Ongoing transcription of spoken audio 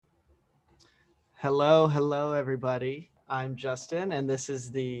Hello, everybody. I'm Justin, and this is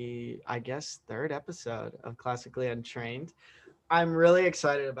the third episode of Classically Untrained. I'm really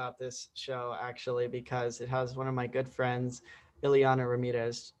excited about this show, actually, because it has one of my good friends, Iliana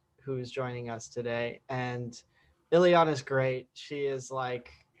Ramirez, who's joining us today. And Iliana's great. She is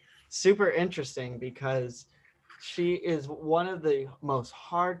super interesting because she is one of the most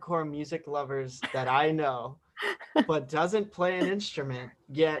hardcore music lovers that I know, but doesn't play an instrument,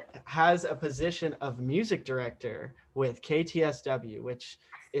 yet has a position of music director with KTSW, which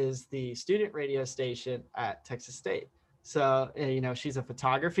is the student radio station at Texas State. So, she's a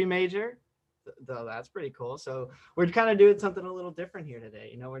photography major, though that's pretty cool. So we're kind of doing something a little different here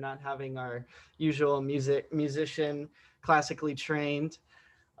today. We're not having our usual musician, classically trained.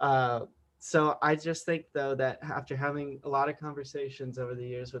 Uh, so I just think, though, that after having a lot of conversations over the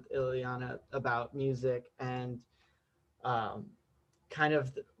years with Iliana about music and um, kind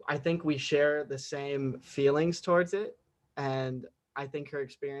of, I think we share the same feelings towards it. And I think her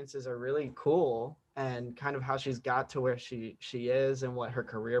experiences are really cool, and kind of how she's got to where she is and what her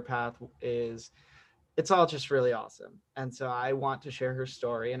career path is. It's all just really awesome. And so I want to share her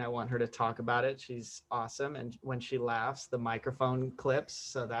story and I want her to talk about it. She's awesome. And when she laughs, the microphone clips.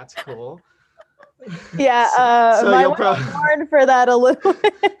 So that's cool. Yeah, So my you'll wife probably warned for that a little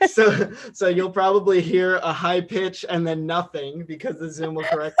bit. so you'll probably hear a high pitch and then nothing because the Zoom will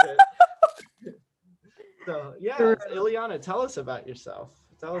correct it. So yeah, True. Ileana, tell us about yourself.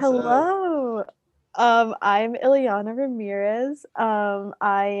 Tell us. Hello. I'm Iliana Ramirez.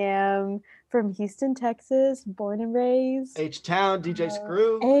 I am from Houston, Texas, born and raised. H Town DJ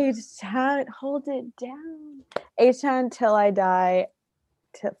Screw. H-Town, hold it down. H-Town till I die,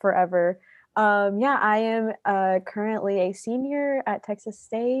 forever. Yeah, I am currently a senior at Texas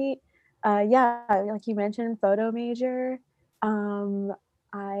State. Yeah, like you mentioned, photo major. Um,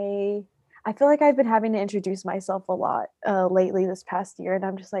 I feel like I've been having to introduce myself a lot lately this past year, and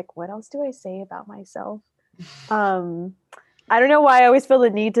I'm just like, what else do I say about myself? Um, I don't know why I always feel the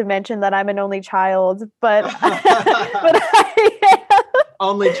need to mention that I'm an only child, but but I am.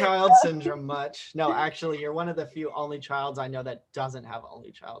 Only child syndrome much. No, actually, you're one of the few only childs I know that doesn't have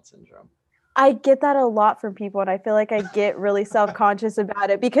only child syndrome. I get that a lot from people, and I feel like I get really self-conscious about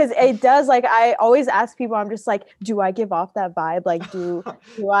it because it does, like, I always ask people, I'm just like, do I give off that vibe? Like, do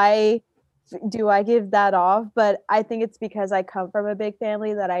I do I give that off? But I think it's because I come from a big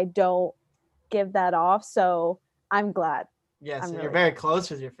family that I don't give that off. So I'm glad. Yes, I'm and you're really very glad.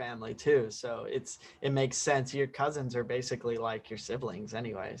 close with your family too, so it makes sense. Your cousins are basically like your siblings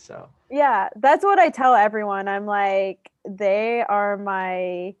anyway, so. Yeah, that's what I tell everyone. I'm like, they're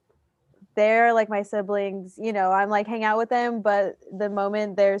like my siblings, I'm like hang out with them, but the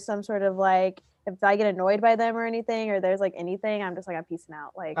moment there's some sort of like if I get annoyed by them or anything or there's like anything, I'm just like I'm peacing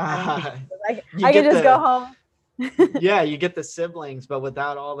out. Like I don't care. Like You I can get just go the home. yeah, you get the siblings, but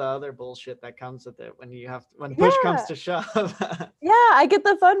without all the other bullshit that comes with it when push comes Yeah. to shove. Yeah, I get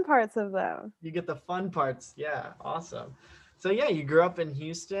the fun parts of them. You get the fun parts. Yeah, awesome. So yeah, you grew up in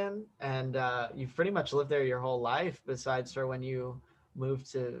Houston, and you've pretty much lived there your whole life, besides for when you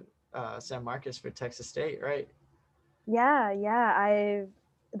moved to San Marcos for Texas State, right? Yeah, I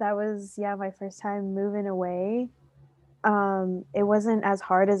that was my first time moving away. It wasn't as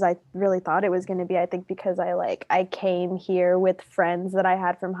hard as I really thought it was going to be. I think because I came here with friends that I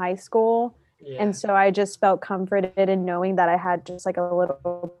had from high school, Yeah, and so I just felt comforted in knowing that I had just like a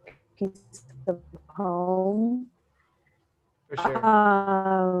little piece of home. for sure.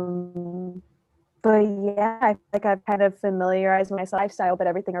 But yeah, I feel like I've kind of familiarized myself with the lifestyle, but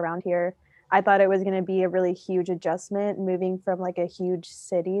everything around here. I thought it was going to be a really huge adjustment moving from like a huge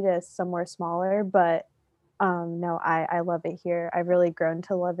city to somewhere smaller, but no, I love it here. I've really grown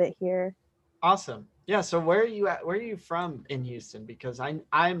to love it here. Awesome. Yeah. So where are you at? Where are you from in Houston? Because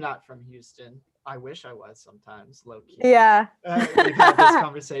I'm not from Houston. I wish I was sometimes, low key. Yeah. We've had this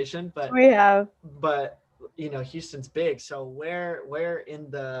conversation, We have. but Houston's big. So where in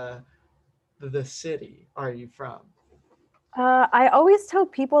the city are you from? I always tell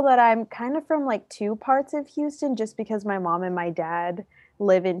people that I'm kind of from like two parts of Houston just because my mom and my dad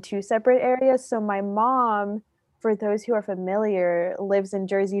live in two separate areas. So my mom, for those who are familiar, lives in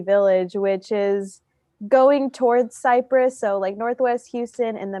Jersey Village, which is going towards Cypress, so like northwest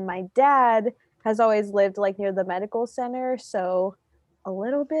Houston, and then my dad has always lived like near the medical center, so a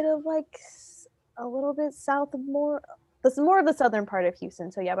little bit of like a little bit south of more this is more of the southern part of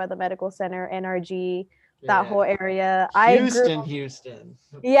Houston. So yeah, by the medical center, NRG, that Yeah. whole area. I grew Houston.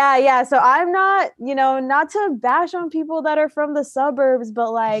 yeah. So I'm not, not to bash on people that are from the suburbs,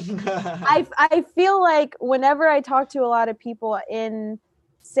 but like I feel like whenever I talk to a lot of people in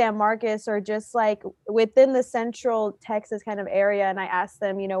San Marcos or just like within the central Texas kind of area, and I ask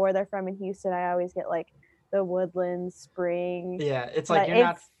them, where they're from in Houston, I always get like the Woodlands, Spring. Yeah, it's like But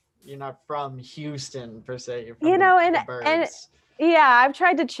it's you're not from Houston per se. You're from you know, the and burbs. yeah, I've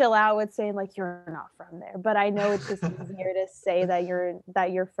tried to chill out with saying like you're not from there, but I know it's just easier to say that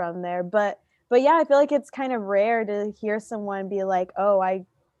you're from there. But yeah, I feel like it's kind of rare to hear someone be like, "Oh, I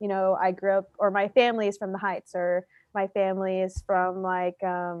grew up, or my family is from the Heights, or my family is from like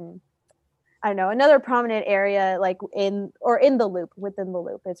I don't know, another prominent area like in the loop, within the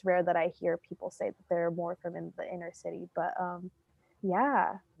loop." It's rare that I hear people say that they're more from in the inner city, but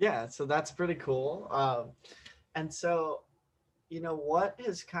yeah. Yeah, so that's pretty cool. And so, what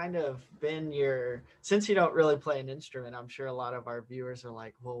has kind of been since you don't really play an instrument, I'm sure a lot of our viewers are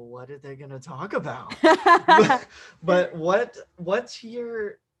like, well, what are they going to talk about? but what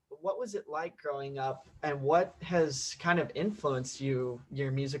was it like growing up, and what has kind of influenced your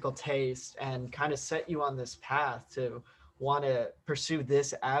musical taste and kind of set you on this path to want to pursue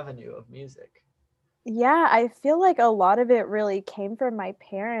this avenue of music? Yeah, I feel like a lot of it really came from my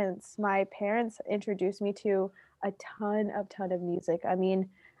parents. My parents introduced me to a ton of music. I mean,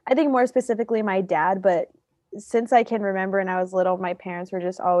 I think more specifically my dad, but since I can remember and I was little, my parents were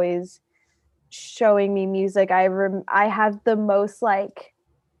just always showing me music. I have the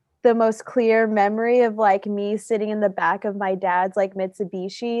most clear memory of like me sitting in the back of my dad's like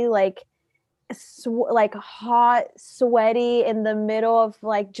Mitsubishi, like like hot, sweaty in the middle of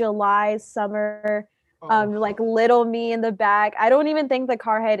like July, summer, Oh, like little me in the back. I don't even think the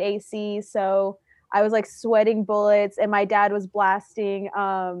car had AC, so I was like sweating bullets, and my dad was blasting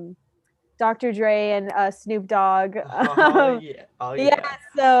Dr. Dre and Snoop Dogg. oh yeah, oh Yeah, yeah.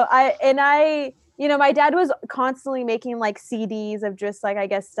 so my dad was constantly making like CDs of just like I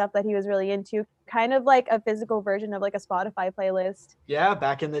guess stuff that he was really into, kind of like a physical version of like a Spotify playlist. Yeah,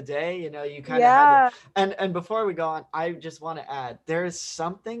 back in the day, you kind of had to. Yeah. And before we go on, I just want to add, there is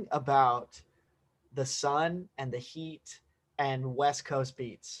something about the sun and the heat and West Coast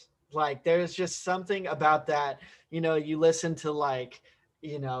beats. Like there's just something about that. You listen to like,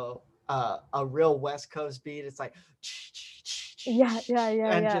 you know, a real West Coast beat. It's like, Yeah, yeah,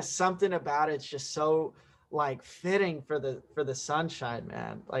 yeah, and yeah. just something about it's just so like fitting for the sunshine,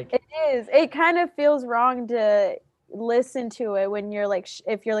 man. Like, It is. It kind of feels wrong to listen to it when you're like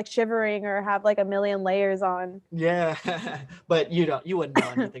if you're like shivering or have like a million layers on. yeah, but you wouldn't know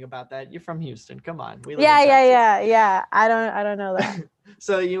anything about that. You're from Houston. Come on, we live in Yeah, yeah, Texas. yeah, yeah. I don't know that.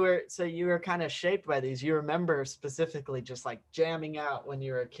 So you were kind of shaped by these. You remember specifically just like jamming out when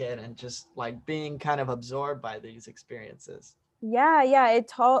you were a kid and just like being kind of absorbed by these experiences. Yeah, yeah,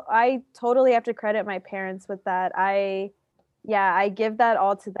 I totally have to credit my parents with that. I give that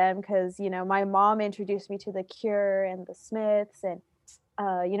all to them because, my mom introduced me to The Cure and the Smiths, and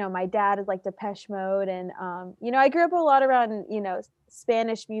my dad is like Depeche Mode, and I grew up a lot around,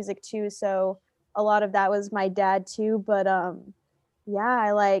 Spanish music too, so a lot of that was my dad too, but yeah,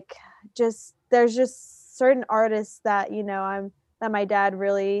 I like just there's just certain artists that, that my dad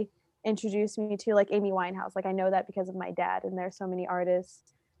really introduced me to, like Amy Winehouse. Like I know that because of my dad, and there's so many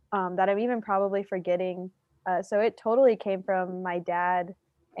artists that I'm even probably forgetting. So it totally came from my dad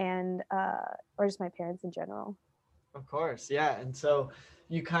and or just my parents in general. Of course, yeah. And so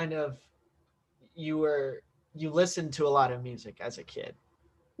you kind of you were you listened to a lot of music as a kid.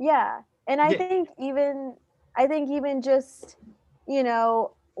 Yeah. And Yeah. I think even just,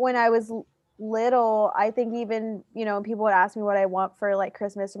 when I was little, I think even, people would ask me what I want for like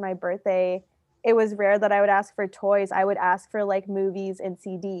Christmas or my birthday. It was rare that I would ask for toys. I would ask for like movies and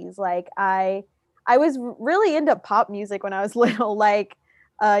CDs. Like I was really into pop music when I was little, like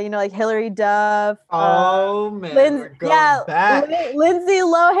like Hillary Duff, Oh man, we're going back. Lindsay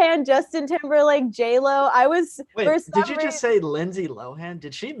Lohan, Justin Timberlake, J Lo. I was for Wait, did some you just reason say Lindsay Lohan?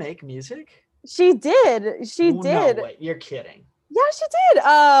 Did she make music? she did. She Oh, no did. way. You're kidding. Yeah, she did.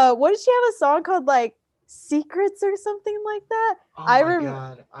 What did she have a song called like Secrets or something like that? Oh I my rem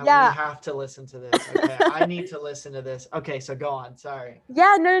god. We Yeah. have to listen to this. Okay, I need to listen to this. Okay, so go on. Sorry.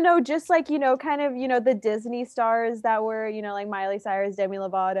 Yeah, no, no, no, just like, kind of, the Disney stars that were, like Miley Cyrus, Demi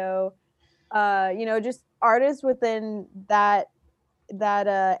Lovato, just artists within that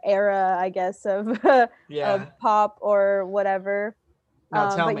era, I guess, of Yeah. pop or whatever.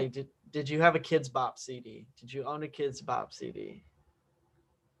 Now tell But me, did you have a Kids Bop CD? Did you own a Kids Bop CD?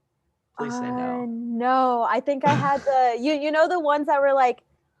 Please say no. no, I think I had the ones that were like,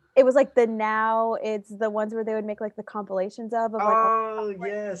 it was like the Now, it's the ones where they would make like the compilations of like all, Oh,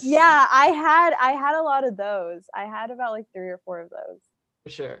 yes. yeah, I had a lot of those. I had about like 3 or 4 of those.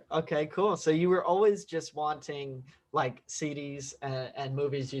 Sure. Okay, cool. So you were always just wanting like CDs and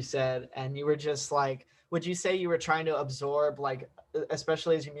movies, you said, and you were just like, would you say you were trying to absorb like,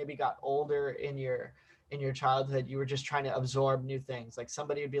 especially as you maybe got older in your childhood, you were just trying to absorb new things. Like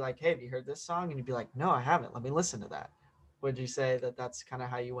somebody would be like, "Hey, have you heard this song?" And you'd be like, "No, I haven't. Let me listen to that." Would you say that that's kind of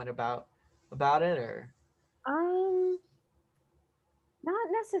how you went about it, or? Um, Not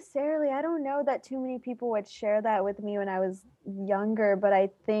necessarily. I don't know that too many people would share that with me when I was younger, but I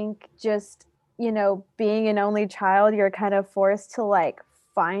think just, being an only child, you're kind of forced to like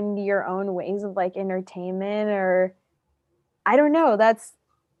find your own ways of like entertainment, or I don't know. That's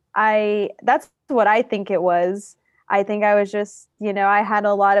what I think it was. I think I was just, I had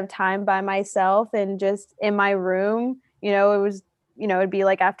a lot of time by myself and just in my room, it was, it'd be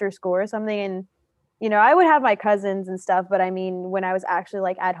like after school or something, and I would have my cousins and stuff, but I mean, when I was actually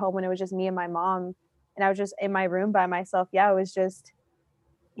like at home, when it was just me and my mom, and I was just in my room by myself, yeah, it was just,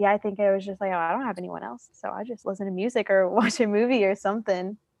 yeah, I think it was just like, oh, I don't have anyone else, so I just listen to music or watch a movie or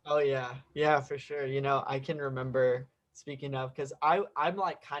something. Oh yeah, yeah, for sure. I can remember, speaking of, because I'm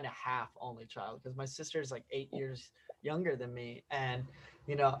like kind of half only child because my sister's like 8 years younger than me, and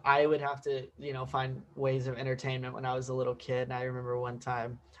I would have to find ways of entertainment when I was a little kid. And I remember one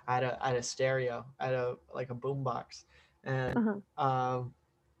time I had a stereo, I had a like a boombox, and Uh-huh. um,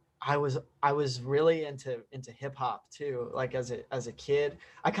 I was really into hip hop too. Like as a kid,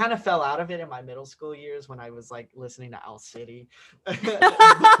 I kind of fell out of it in my middle school years when I was like listening to Owl City, but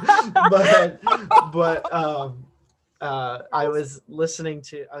I was listening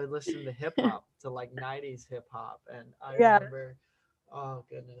to hip hop, to like '90s hip hop, and I Yeah. remember, oh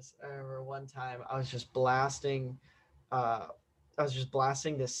goodness, I remember one time uh, I was just blasting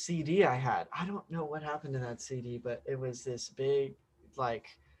this CD I had. I don't know what happened to that CD, but it was this like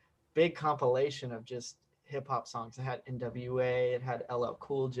big compilation of just hip hop songs. It had NWA, it had LL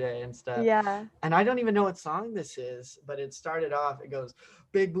Cool J and stuff. Yeah. And I don't even know what song this is, but it started off, it goes,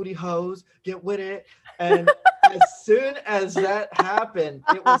 "Big booty hoes, get with it." And as soon as that happened,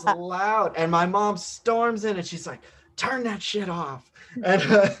 it was loud. And my mom storms in and she's like, "Turn that shit off." And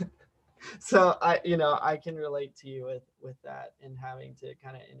so I can relate to you with that and having to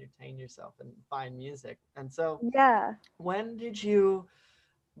kind of entertain yourself and find music. And so Yeah. when did you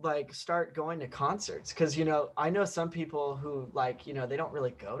like start going to concerts? Because I know some people who like they don't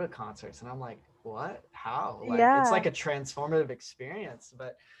really go to concerts, and I'm like, what, how, like it's Yeah, like a transformative experience.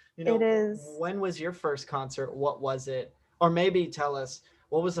 But it is. when was your first concert? What was it? Or maybe tell us,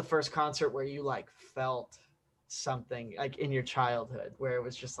 what was the first concert where you like felt something like in your childhood where it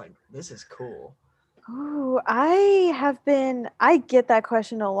was just like, this is cool? Ooh, I get that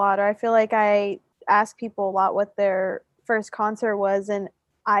question a lot, or I feel like I ask people a lot what their first concert was, and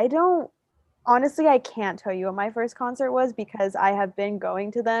I don't, honestly, I can't tell you what my first concert was because I have been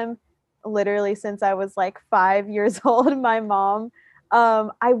going to them literally since I was like 5 years old. My mom,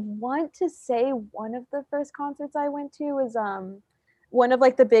 I want to say one of the first concerts I went to was one of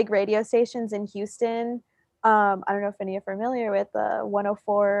like the big radio stations in Houston. I don't know if any are familiar with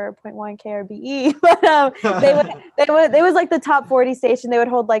 104.1 KRBE, but they was like the top 40 station. They would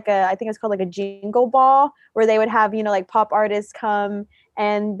hold like I think it's called like a jingle ball, where they would have like pop artists come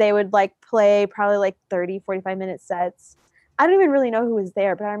and they would like play probably like 30-45 minute sets. I don't even really know who was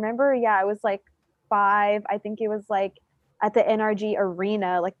there, but I remember, yeah, I was like 5. I think it was like at the NRG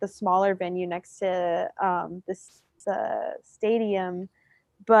Arena, like the smaller venue next to this stadium.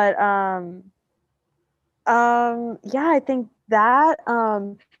 But yeah, I think that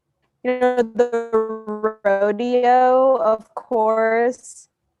the rodeo, of course,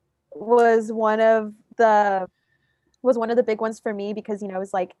 was one of the was one of the big ones for me because it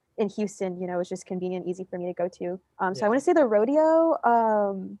was like in Houston, it was just convenient, easy for me to go to. So I Yeah. want to say the rodeo.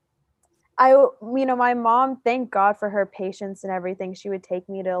 My mom, thank God for her patience and everything. She would take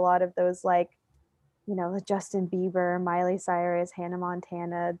me to a lot of those, like, Justin Bieber, Miley Cyrus, Hannah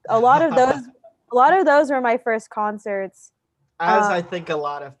Montana. A lot of those were my first concerts. As Um, I think a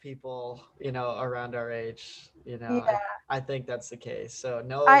lot of people around our age, yeah, I think that's the case. So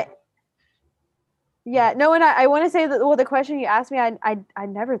no. I yeah, no, and I want to say that, well, the question you asked me, I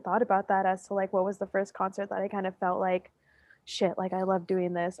never thought about that as to like what was the first concert that I kind of felt like, shit, like I love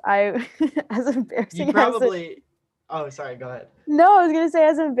doing this. As You embarrassing as it, probably. Oh, sorry. Go ahead. no, I was gonna say,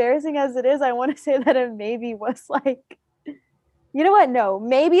 as embarrassing as it is, I want to say that it maybe was like, you know what? No,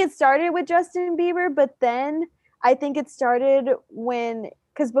 maybe it started with Justin Bieber, but then I think it started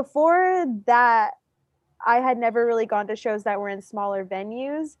because before that, I had never really gone to shows that were in smaller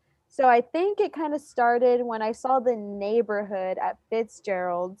venues. So I think it kind of started when I saw The Neighborhood at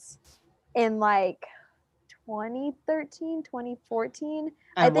Fitzgerald's in like 2013, 2014.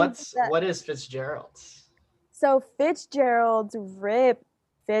 I And think that what is Fitzgerald's? so Fitzgerald's rip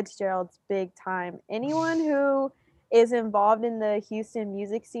Fitzgerald's big time. Anyone who is involved in the Houston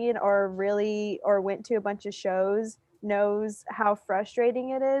music scene or really or went to a bunch of shows knows how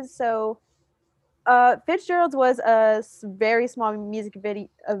frustrating it is. So Fitzgerald's was very small music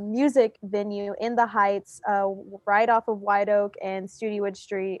venue in the Heights, right off of White Oak and Studewood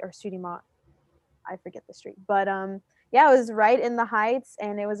Street or Studemont. I forget the street, but yeah, it was right in the Heights,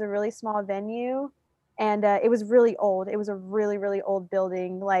 and it was a really small venue, and it was really old. It was a really really old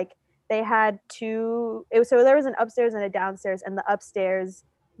building. Like they had two. So there was an upstairs and a downstairs, and the upstairs,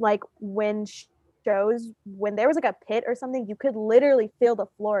 like when there was like a pit or something, you could literally feel the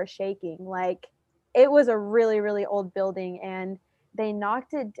floor shaking. Like it was a really really old building, and they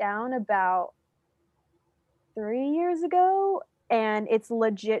knocked it down about 3 years ago, and it's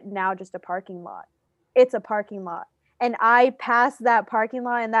legit now just a parking lot. It's a parking lot. And I pass that parking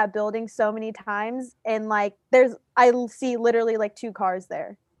lot in that building so many times, and like I see literally like two cars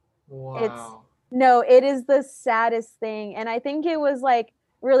there. It's Wow. no, it is the saddest thing. And I think it was like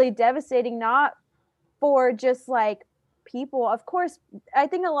really devastating, not for just like people. Of course, I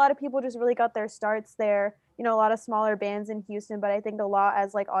think a lot of people just really got their starts there. You know, a lot of smaller bands in Houston, but I think a lot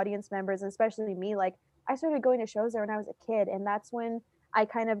as like audience members, and especially me, like I started going to shows there when I was a kid, and that's when I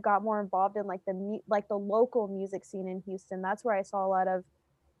kind of got more involved in like the local music scene in Houston. That's where I saw a lot of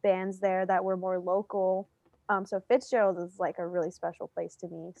bands there that were more local. So Fitzgerald is like a really special place to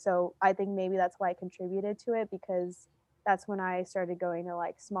me. So I think maybe that's why I contributed to it, because that's when I started going to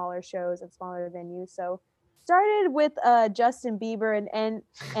like smaller shows and smaller venues. So started with Justin Bieber,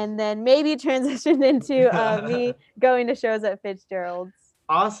 and then maybe transitioned into me going to shows at Fitzgerald's.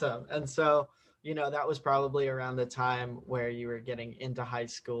 Awesome. And so, that was probably around the time where you were getting into high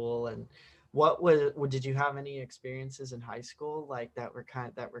school. And did you have any experiences in high school like that were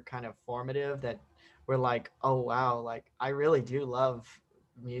kind of formative, that were like, oh wow, like I really do love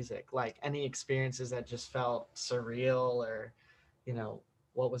music? Like any experiences that just felt surreal, or, you know,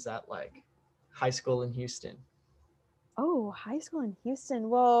 what was that like? High school in Houston. Oh, high school in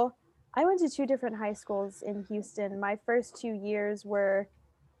Houston. Well, I went to two different high schools in Houston. My first 2 years were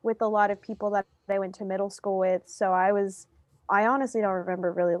with a lot of people that I went to middle school with. So I honestly don't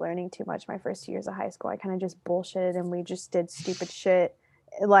remember really learning too much my first 2 years of high school. I kind of just bullshitted, and we just did stupid shit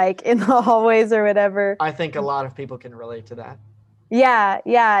like in the hallways or whatever. I think a lot of people can relate to that. Yeah.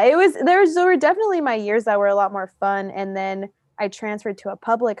 There were definitely my years that were a lot more fun, and then I transferred to a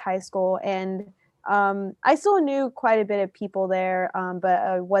public high school, and I still knew quite a bit of people there, but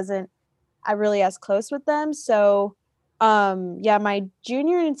I really as close with them. So yeah, my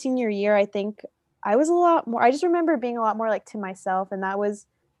junior and senior year, I think I was a lot more. I just remember being a lot more like to myself, and that was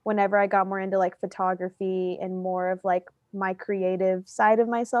whenever I got more into like photography and more of like my creative side of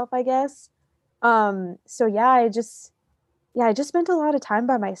myself, I guess. So yeah, I just spent a lot of time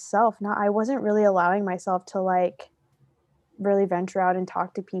by myself. Not I wasn't really allowing myself to like really venture out and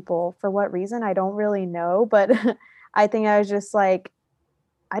talk to people. For what reason? I don't really know, but I think I was just like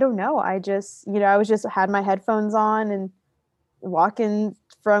I don't know. I just, I was just had my headphones on and walking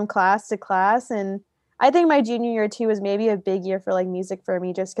from class to class. And I think my junior year too was maybe a big year for like music for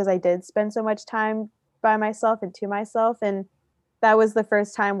me, just because I did spend so much time by myself and to myself. And that was the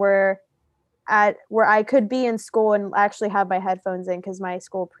first time where I could be in school and actually have my headphones in, because my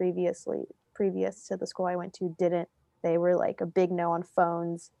school previous to the school I went to didn't. They were like a big no on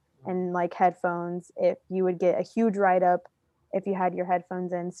phones and like headphones. If you would get a huge write up if you had your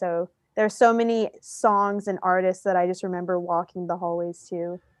headphones in. So there's so many songs and artists that I just remember walking the hallways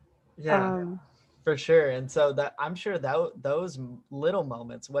to. Yeah, Um, for sure. And so that I'm sure that those little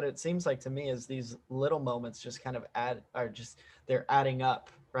moments, what it seems like to me is these little moments just kind of they're adding up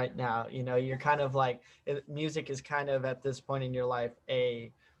right now. You're kind of like music is kind of at this point in your life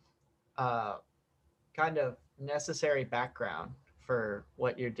a uh, kind of necessary background for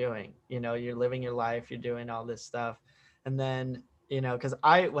what you're doing. You're living your life, you're doing all this stuff, and then because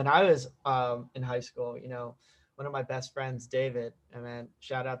when I was in high school, one of my best friends, David, and man,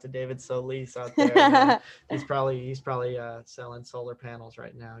 shout out to David Solis out there, man. He's probably selling solar panels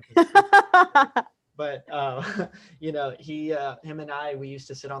right now. But him and I, we used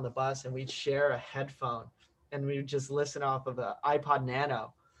to sit on the bus and we'd share a headphone, and we would just listen off of an iPod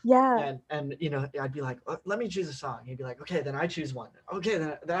Nano. yeah, And I'd be like, let me choose a song. He'd be like, okay, then I choose one. Okay,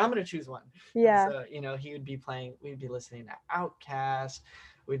 then I'm gonna choose one. And yeah, so he would be playing. We'd be listening to Outkast.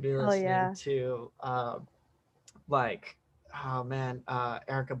 We'd be hell listening yeah. to like oh man,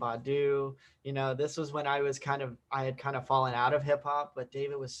 Erica Badu. You know, this was when I had kind of fallen out of hip hop, but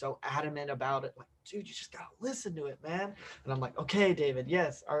David was so adamant about it. Like, dude, you just gotta listen to it, man. And I'm like, okay, David,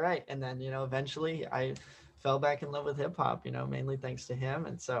 yes, all right. And then, eventually I fell back in love with hip hop, mainly thanks to him.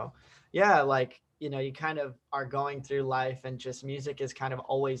 And so, yeah, like, you kind of are going through life and just music is kind of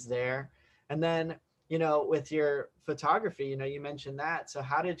always there. And then, with your photography, you mentioned that. So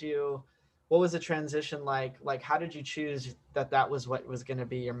how did you, what was the transition like? Like, how did you choose that was what was going to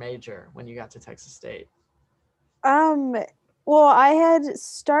be your major when you got to Texas State? Um, well, I had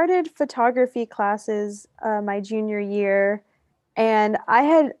started photography classes my junior year, and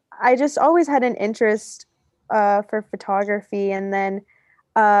I just always had an interest for photography. And then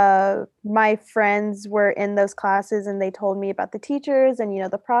my friends were in those classes, and they told me about the teachers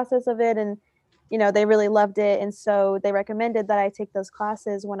and the process of it, and they really loved it, and so they recommended that I take those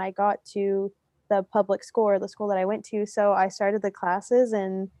classes when I got to the public school or the school that I went to. So I started the classes,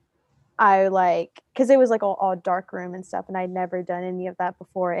 and I like because it was like all dark room and stuff, and I'd never done any of that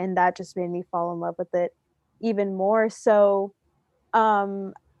before, and that just made me fall in love with it even more. So,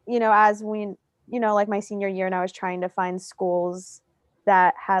 um, as like my senior year, and I was trying to find schools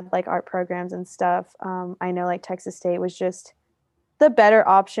that had like art programs and stuff. I know like Texas State was just the better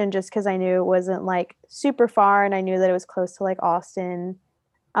option, just because I knew it wasn't like super far, and I knew that it was close to like Austin.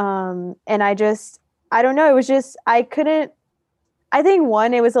 And I don't know, it was just I couldn't I think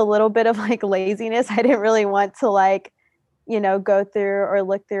one, it was a little bit of like laziness. I didn't really want to like, go through or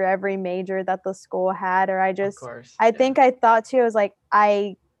look through every major that the school had. Or Of course. I Yeah. think I thought too, I was like,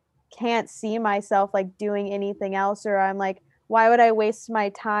 I can't see myself like doing anything else. Or I'm like, why would I waste my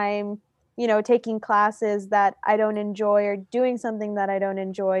time, taking classes that I don't enjoy or doing something that I don't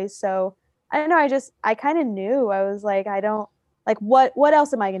enjoy? So I don't know. I kind of knew. I was like, I don't like what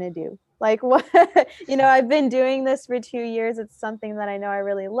else am I going to do? Like what, I've been doing this for 2 years. It's something that I know I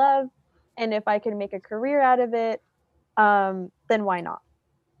really love. And if I can make a career out of it, then why not?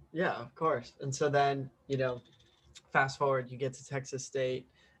 Yeah, of course. And so then, fast forward, you get to Texas State,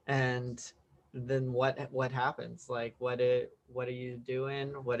 and then what happens? Like, what are you doing?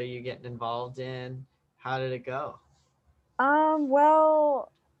 What are you getting involved in? How did it go?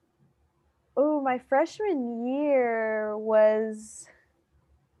 Well, oh, my freshman year was,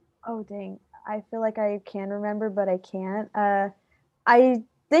 oh dang, I feel like I can remember, but I can't. I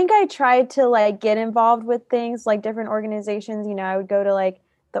think I tried to like get involved with things like different organizations. I would go to like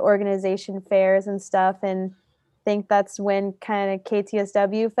the organization fairs and stuff, and think that's when kind of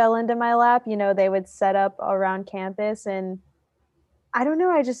KTSW fell into my lap. They would set up around campus, and I don't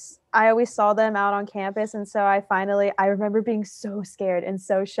know, I always saw them out on campus, and so I remember being so scared and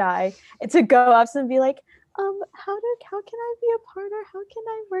so shy and to go up and be like, how can I be a part, or how can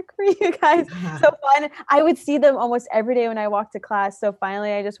I work for you guys? So finally, I would see them almost every day when I walked to class. So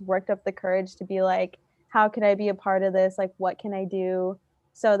finally, I just worked up the courage to be like, how can I be a part of this? Like, what can I do?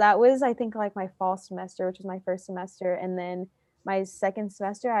 So that was, I think, like my fall semester, which was my first semester, and then my second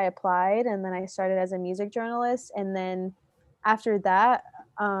semester, I applied, and then I started as a music journalist, and then after that,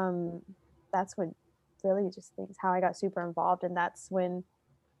 um, that's when really just things how I got super involved, and that's when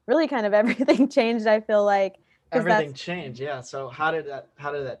really kind of everything changed. I feel like because Everything that's changed. Yeah. So how did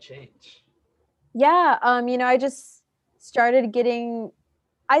that change? yeah, I just started getting.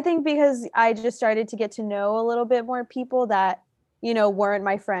 I think because I just started to get to know a little bit more people that weren't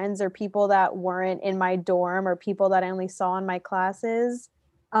my friends, or people that weren't in my dorm, or people that I only saw in my classes.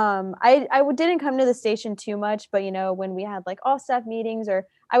 I didn't come to the station too much, but when we had like all staff meetings, or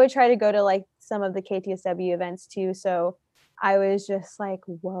I would try to go to like some of the KTSW events too. So I was just like,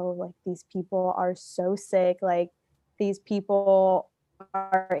 whoa, like these people are so sick. Like these people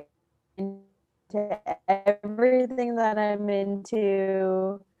are into everything that I'm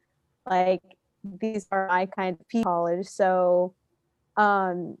into. Like these are my kind of people college. So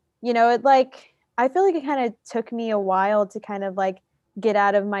it like I feel like it kind of took me a while to kind of like get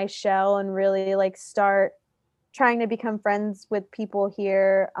out of my shell and really like start trying to become friends with people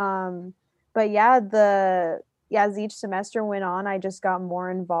here. But as each semester went on, I just got more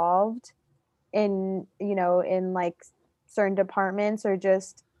involved in like certain departments, or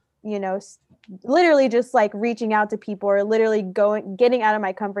just you know literally just like reaching out to people, or literally getting out of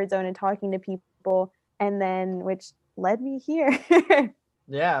my comfort zone and talking to people, and then which led me here.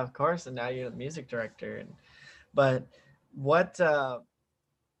 Yeah, of course. And now you're the music director. But what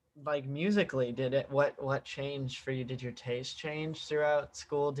like musically did it what changed for you? Did your taste change throughout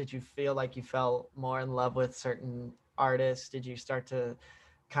school? Did you feel like you fell more in love with certain artists? Did you start to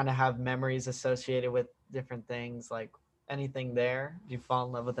kind of have memories associated with different things? Like anything there? Did you fall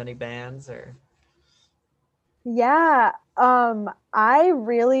in love with any bands or? Yeah. I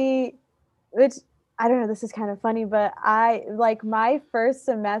really, which I don't know, this is kind of funny, but I like my first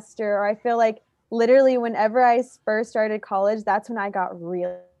semester, or I feel like literally whenever I first started college, that's when I got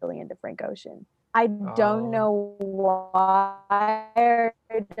really into Frank Ocean. I don't Oh, know why or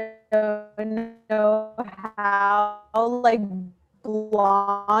don't know how, like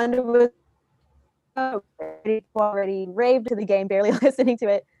Blonde was already raved to the game, barely listening to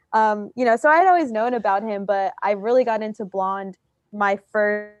it. So I'd always known about him, but I really got into Blonde my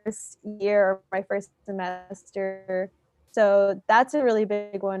first year, my first semester. So that's a really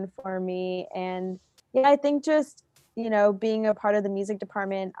big one for me. And yeah, I think just, being a part of the music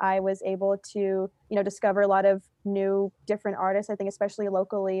department, I was able to, discover a lot of new different artists. I think especially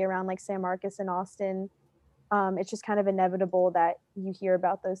locally around like San Marcos and Austin. It's just kind of inevitable that you hear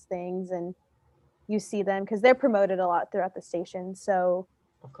about those things and you see them because they're promoted a lot throughout the station. So,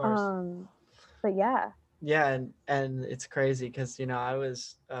 of course. um, but yeah, Yeah, and it's crazy because I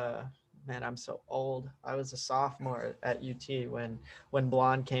was man, I'm so old. I was a sophomore at UT when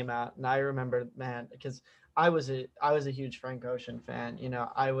Blonde came out, and I remember, man, because I was a huge Frank Ocean fan.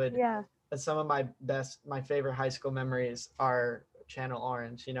 I would yeah. some of my favorite high school memories are Channel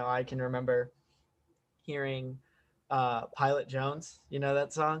Orange. I can remember hearing Pilot Jones. You know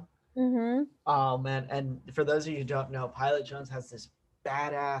that song? Mm-hmm. Oh man, and for those of you who don't know, Pilot Jones has this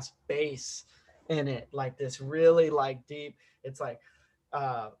badass bass in it, like this really like deep. It's like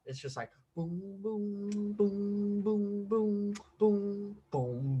it's just like boom boom boom boom boom boom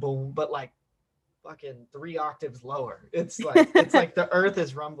boom boom, but like fucking 3 octaves lower. It's like the earth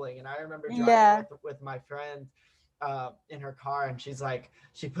is rumbling. And I remember driving Yeah. with my friend in her car, and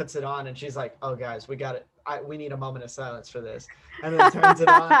she puts it on, and she's like, "Oh guys, we got it. We need a moment of silence for this." And then turns it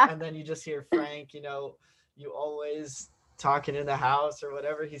on, and then you just hear Frank. You always talking in the house or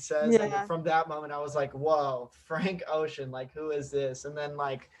whatever he says. And Yeah. from that moment, I was like, "Whoa, Frank Ocean! Like, who is this?" And then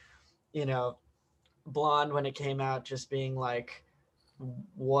you know, Blonde when it came out, just being like,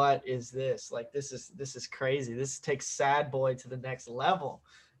 what is this? Like, this is crazy. This takes Sad Boy to the next level.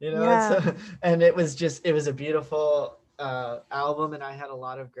 It's Yeah. and it was a beautiful album, and I had a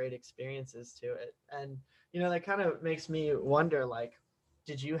lot of great experiences to it. And that kind of makes me wonder, like,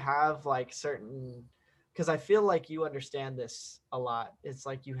 did you have like certain, because I feel like you understand this a lot. It's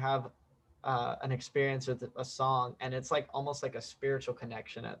like you have an experience with a song, and it's like almost like a spiritual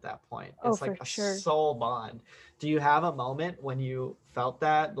connection at that point. Oh, It's for like a sure. soul bond. Do you have a moment when you felt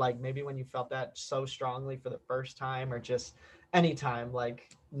that, like maybe when you felt that so strongly for the first time, or just anytime?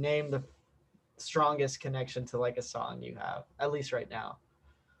 Like, name the strongest connection to like a song you have, at least right now.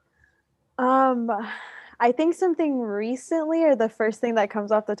 Um, I think something recently, or the first thing that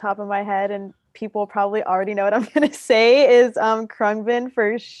comes off the top of my head, and people probably already know what I'm gonna say, is Krungbin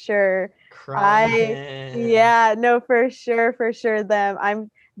for sure. I Krungbin. Yeah, no, for sure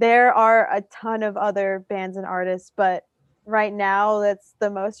them. There are a ton of other bands and artists, but right now that's the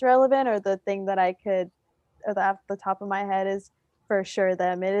most relevant, or the thing that I could, or the, off the top of my head, is for sure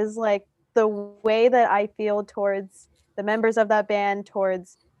them. It is like the way that I feel towards the members of that band,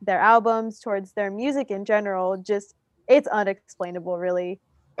 towards their albums, towards their music in general. Just it's unexplainable, really.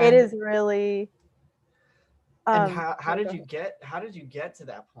 It and is really. and how Yeah, did go you ahead. get to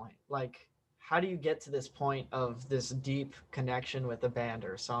that point? Like, how do you get to this point of this deep connection with a band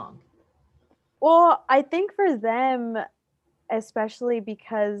or a song? Well, I think for them, especially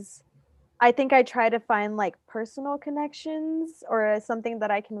because I think I try to find like personal connections or something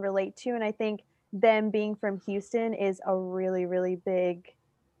that I can relate to. And I think them being from Houston is a really, really big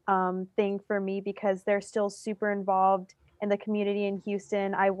thing for me because they're still super involved in the community in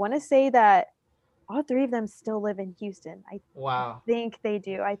Houston. I want to say that all three of them still live in Houston. I Wow. think they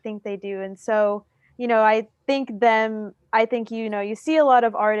do. I think they do. And so, I think, you see a lot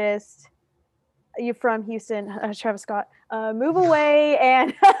of artists you from Houston, Travis Scott, move away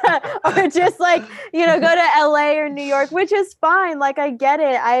and or just like go to LA or New York, which is fine. Like I get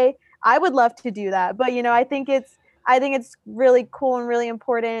it. I would love to do that, but I think it's really cool and really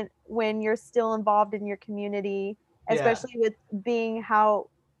important when you're still involved in your community, Yeah. especially with being how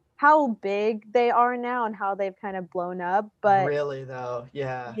big they are now and how they've kind of blown up. But Really though,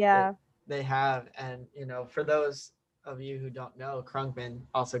 yeah, yeah, they have. And for those of you who don't know, Krunkman,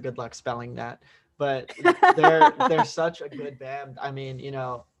 also good luck spelling that. But they're such a good band. I mean,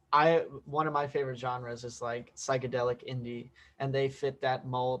 I one of my favorite genres is like psychedelic indie, and they fit that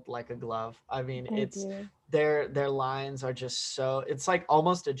mold like a glove. I mean, they it's do. their lines are just so, it's like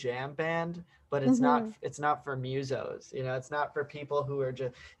almost a jam band, but Hmm. it's not for musos. It's not for people who are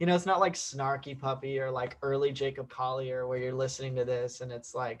just, it's not like Snarky Puppy or like early Jacob Collier where you're listening to this and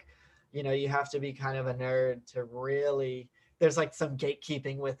it's like, you know, you have to be kind of a nerd to really, there's like some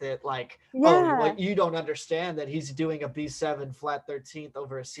gatekeeping with it, like, oh, Yeah. what, you don't understand that he's doing a B7 flat 13th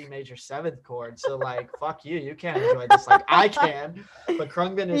over a C major 7th chord, so like fuck you, you can't enjoy this like I can. But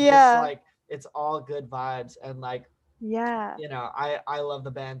Krungben is just Yeah. like, it's all good vibes, and like, Yeah. you know, I love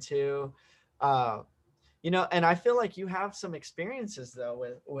the band too. uh you know, and I feel like you have some experiences though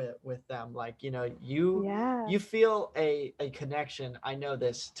with them, like, you know, Yeah. you feel a connection, I know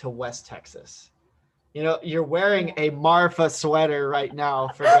this, to West Texas. You know, you're wearing a Marfa sweater right now,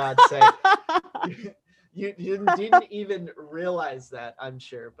 for God's sake. You didn't even realize that, I'm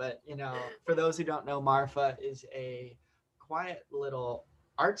sure. But, you know, for those who don't know, Marfa is a quiet little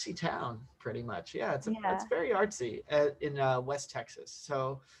artsy town, pretty much. Yeah, it's Yeah. very artsy in West Texas.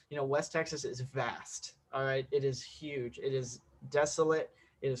 So, you know, West Texas is vast. All right, it is huge. It is desolate.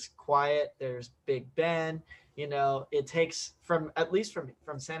 It is quiet. There's Big Bend. You know, it takes, from at least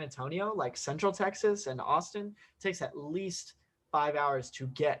from San Antonio, like Central Texas and Austin, it takes at least 5 hours to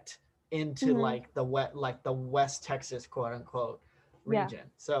get into Mhm. like the West Texas, quote unquote, Yeah. region.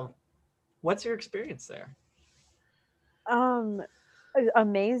 So what's your experience there? Um,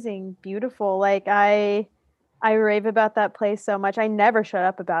 Amazing, beautiful. Like I rave about that place so much. I never shut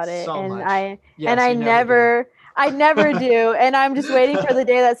up about it, So and much. and Yes, you never do. I never do. And I'm just waiting for the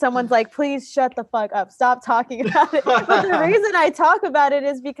day that someone's like, "Please shut the fuck up. Stop talking about it." But the reason I talk about it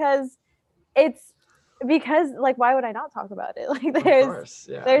is it's because like why would I not talk about it? Like Of course,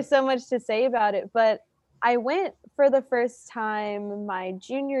 yeah. there's so much to say about it. But I went for the first time my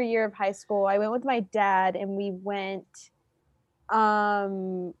junior year of high school. I went with my dad and we went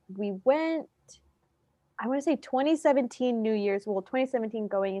I want to say 2017 New Year's, well 2017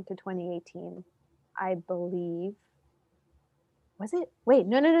 going into 2018, I believe. Was it? Wait,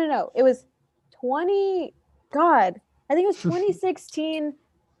 no. It was 20 God. I think it was 2016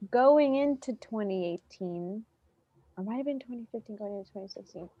 going into 2018. Or might have been 2015 going into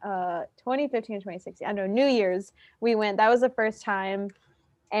 2016. 2015 and 2016. I don't know, New Year's we went. That was the first time.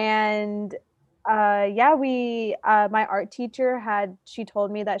 And yeah, we my art teacher had she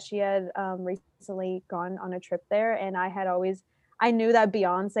told me that she had recently gone on a trip there, and I knew that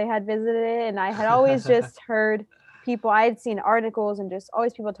Beyonce had visited it, and I had always just heard people, I had seen articles and just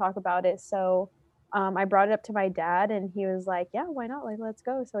always people talk about it. So I brought it up to my dad, and he was like, "Yeah, why not? Like, let's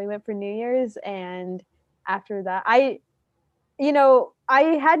go." So we went for New Year's, and after that, I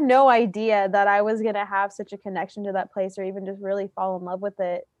had no idea that I was gonna have such a connection to that place, or even just really fall in love with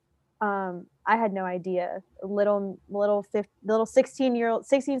it. I had no idea. Little 16-year-old,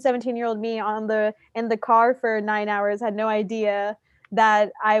 16, 17-year-old me in the car for 9 hours had no idea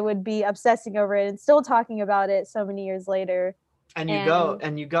that I would be obsessing over it and still talking about it so many years later. And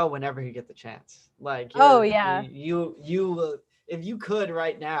And you go whenever you get the chance. Like oh yeah, you will, if you could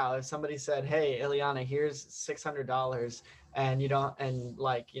right now, if somebody said, "Hey, Iliana, here's $600 and you don't, and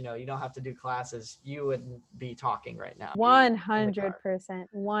like, you know, you don't have to do classes," you wouldn't be talking right now. Be in the car. 100%,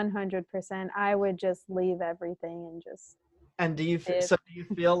 100%. I would just leave everything and just And live. so do you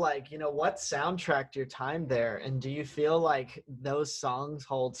feel like, you know, what soundtracked your time there? And do you feel like those songs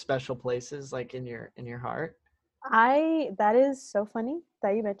hold special places like in your heart? I That is so funny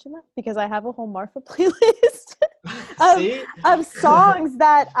that you mentioned that because I have a whole Marfa playlist of See? songs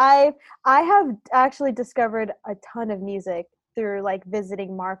that I have actually discovered a ton of music through like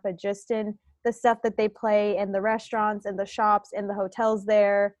visiting Marfa, just in the stuff that they play in the restaurants and the shops and the hotels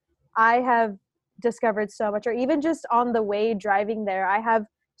there. I have discovered so much, or even just on the way driving there, I have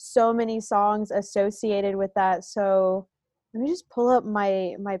so many songs associated with that. So let me just pull up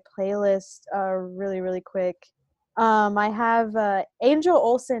my playlist really quick. I have Angel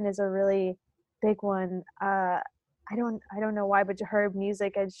Olsen is a really big one. I don't know why, but her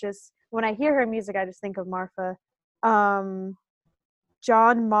music, it's just when I hear her music, I just think of Marfa. Um,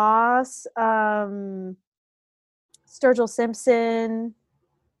 John Moss, Sturgill Simpson,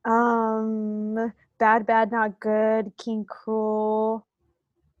 Bad Not Good, King Cruel,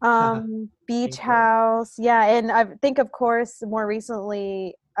 Beach King Cole. House, yeah, and I think of course more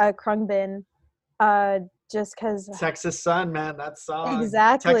recently Krungbin, uh, just because Texas Sun, man, that song. Texas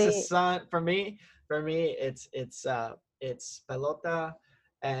exactly, Sun, for me it's Pelota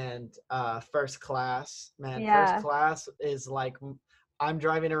and First Class. Man, First yeah, Class is like, I'm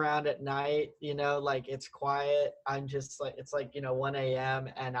driving around at night, you know, like it's quiet. I'm just like, it's like, you know, 1 a.m.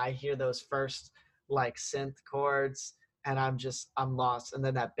 and I hear those first like synth chords, and I'm lost. And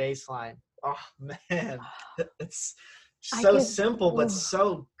then that bass line. Oh man, it's I so could. simple but Ooh,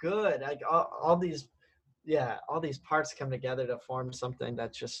 so good. Like all these, yeah, all these parts come together to form something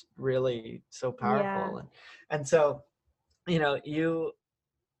that's just really so yeah, powerful. And so, you know,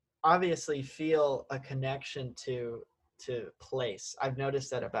 obviously feel a connection to place. I've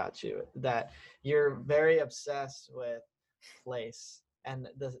noticed that about you, that you're very obsessed with place, and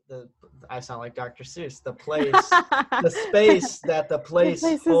the I sound like Dr. Seuss, the place, the space that the The place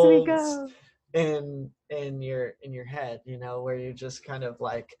places we holds go. in your head, you know, where you're just kind of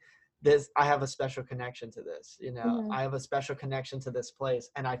like, this, I have a special connection to this, you know, Mhm. I have a special connection to this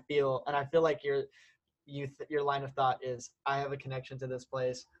place, and I feel like your line of thought is, I have a connection to this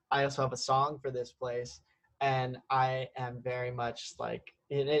place, I also have a song for this place, and I am very much like,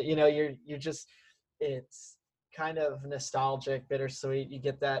 you know, you're just, it's kind of nostalgic, bittersweet, you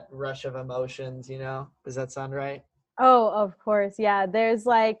get that rush of emotions, you know. Does that sound right? Oh, of course. Yeah. There's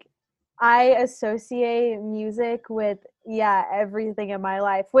like, I associate music with, yeah, everything in my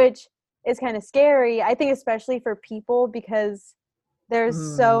life, which is kind of scary. I think, especially for people, because there's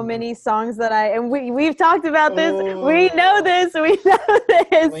so Mm. many songs that and we've talked about this. We know Oh, this. We know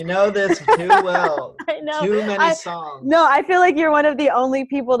this. we know this too well. I know. Too many I no, songs. I feel like you're one of the only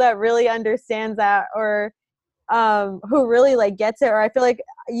people that really understands that, or who really like gets it. Or I feel like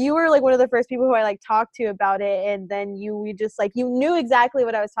you were like one of the first people who I like talked to about it, and then we just like, you knew exactly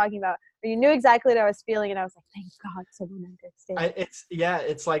what I was talking about, or you knew exactly what I was feeling, and I was like, thank God someone understands. It's, yeah,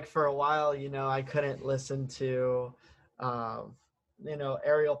 it's like, for a while, you know, I couldn't listen to, um, you know,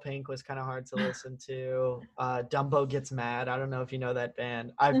 Ariel Pink was kind of hard to listen to. Dumbo Gets Mad. I don't know if you know that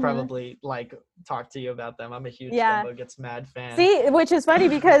band. I've Hmm. probably like talked to you about them. I'm a huge Yeah. Dumbo Gets Mad fan. See, which is funny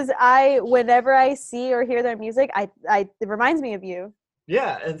because whenever I see or hear their music, it reminds me of you.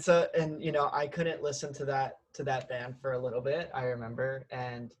 Yeah, and so, and you know, I couldn't listen to that band for a little bit, I remember,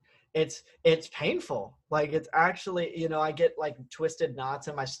 and it's painful. Like, it's actually, you know, I get like twisted knots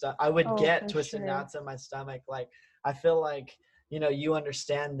in my stomach. I would Oh, get for twisted sure. knots in my stomach. Like, I feel like, you know, you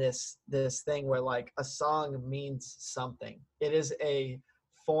understand this thing where like a song means something. It is a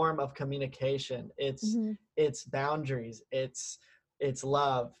form of communication. Hmm. It's boundaries. It's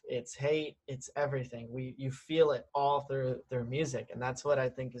love, it's hate, it's everything. You feel it all through music, and that's what I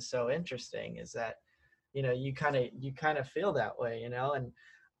think is so interesting, is that, you know, you kind of feel that way, you know. And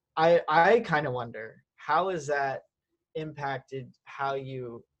I kind of wonder, how has that impacted how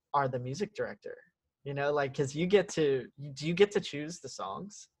you are the music director, you know, like, because do you get to choose the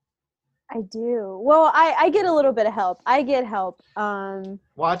songs? I do. Well, I get a little bit of help. I get help.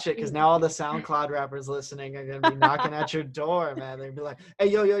 Watch it, because now all the SoundCloud rappers listening are gonna be knocking at your door, man. They'd be like, "Hey,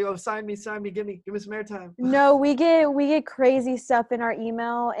 yo, sign me, give me some airtime." No, we get crazy stuff in our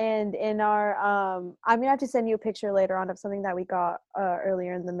email and in our I'm gonna have to send you a picture later on of something that we got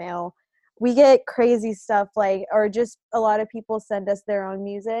earlier in the mail. We get crazy stuff, like, or just a lot of people send us their own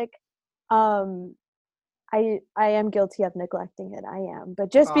music. Um I am guilty of neglecting it. I am. But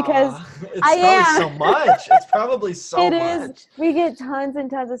just because I It's probably am, so much. It's probably so it is. much. We get tons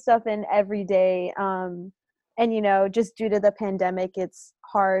and tons of stuff in every day. And just due to the pandemic, it's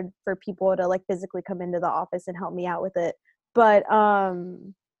hard for people to like physically come into the office and help me out with it. But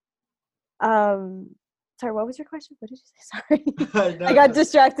um sorry, what was your question? What did you say? Sorry. I No, got just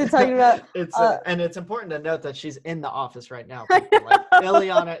distracted talking about and it's important to note that she's in the office right now, I people. Like, know.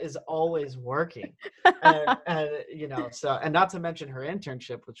 Iliana is always working, and you know, so, and not to mention her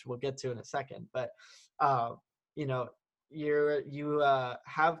internship, which we'll get to in a second, but uh, you know, you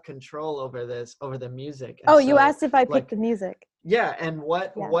have control over the music, and Oh, you so, asked if I picked like, the music. yeah, and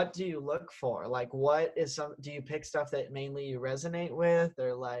Yeah. what do you look for? Like, what is some do you pick stuff that mainly you resonate with,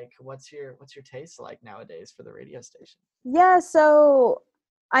 or like, what's your taste like nowadays for the radio station? Yeah, so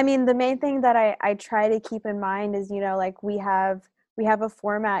I mean, the main thing that I try to keep in mind is, like, we have a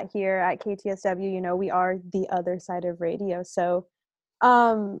format here at KTSW. We are the other side of radio. So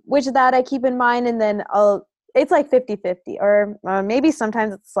which that I keep in mind, and then it's like 50-50, or maybe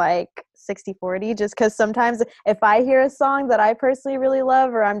sometimes it's like 60-40, just because sometimes if I hear a song that I personally really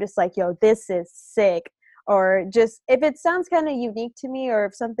love, or I'm just like, yo, this is sick, or just if it sounds kind of unique to me,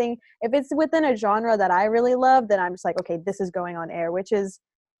 or if it's within a genre that I really love, then I'm just like, okay, this is going on air, which is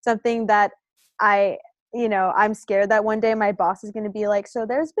something that I I'm scared that one day my boss is going to be like, so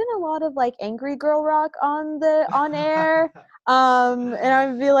there's been a lot of like angry girl rock on air, and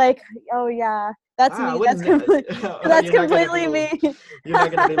I'd be like, oh yeah, that's I me. That's wouldn't. completely that's You're not gonna be. completely me. You're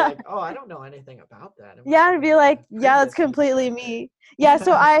not gonna be like, oh, I don't know anything about that. It must Yeah, have I'd been be like, a yeah, that's previous music completely director. me. Yeah,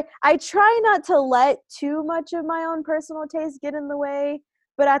 so I try not to let too much of my own personal taste get in the way,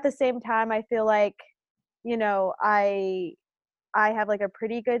 but at the same time, I feel like, you know, I I have like a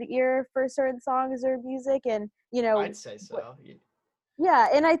pretty good ear for certain songs or music, and I'd say so. yeah,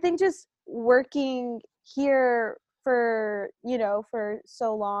 and I think just working here for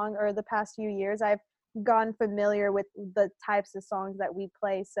so long, or the past few years, gotten familiar with the types of songs that we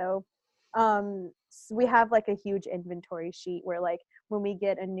play. So we have like a huge inventory sheet where like when we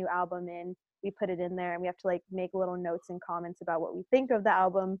get a new album in, we put it in there and we have to like make little notes and comments about what we think of the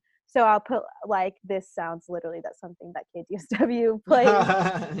album. So I'll put like, this sounds literally, that's something that KTSW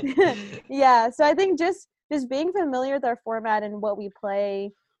plays. Yeah, so I think just being familiar with our format and what we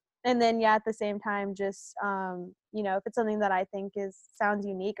play, and then yeah, at the same time, just if it's something that I think is sounds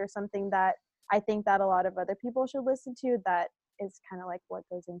unique or something that I think that a lot of other people should listen to, that is kind of like what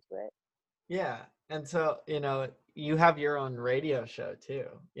goes into it. Yeah. And so, you have your own radio show too.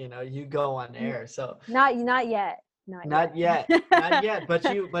 You go on air. So Not yet. Not not yet. Not yet. yet.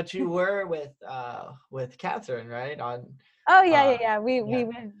 But you were with Catherine, right? On Oh yeah, yeah, uh yeah. We yeah.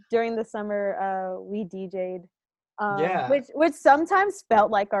 went during the summer. We DJ'd, Yeah. which sometimes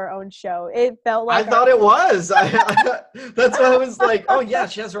felt like our own show. It felt I like our thought it was. That's why I was like, oh yeah,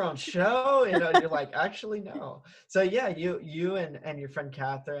 she has her own show. You're like, actually no. So yeah, you and your friend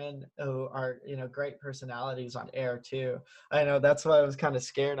Catherine, who are great personalities on air too. I know that's why I was kind of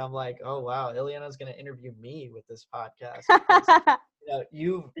scared. I'm like, oh wow, Iliana's gonna interview me with this podcast because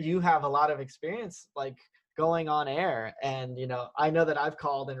you have a lot of experience like going on air, and I know that I've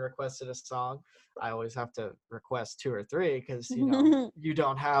called and requested a song. I always have to request two or three because you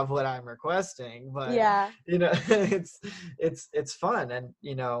don't have what I'm requesting, but Yeah. it's fun. And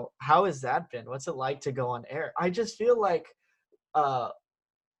how has that been? What's it like to go on air? I just feel like uh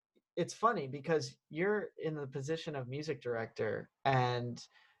it's funny because you're in the position of music director, and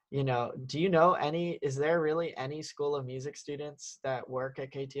do you know is there really any School of Music students that work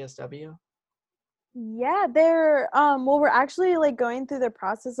at KTSW? Yeah, they're well, we're actually like going through the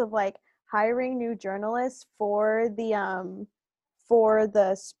process of like hiring new journalists for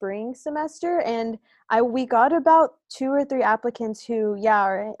the spring semester, and we got about 2 or 3 applicants who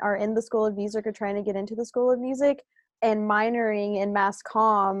are in the School of Music or trying to get into the School of Music and minoring in mass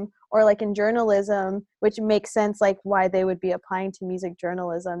comm or like in journalism, which makes sense like why they would be applying to music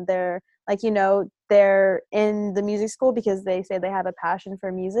journalism. They're like, they're in the music school because they say they have a passion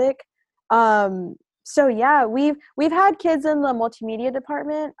for music. So yeah, we've had kids in the multimedia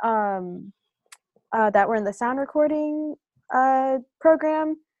department that were in the sound recording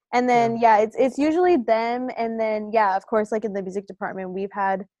program, and Yeah. then yeah, it's usually them, and then yeah, of course, like in the music department, we've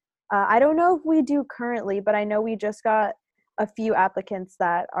had I don't know if we do currently, but I know we just got a few applicants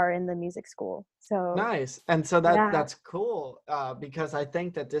that are in the music school. So Nice. And so yeah. that's cool, because I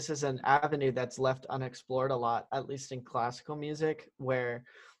think that this is an avenue that's left unexplored a lot, at least in classical music, where,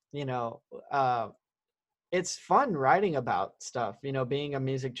 you know, uh, it's fun writing about stuff, being a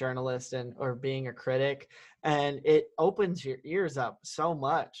music journalist or being a critic, and it opens your ears up so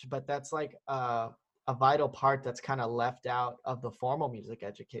much. But that's like a vital part that's kind of left out of the formal music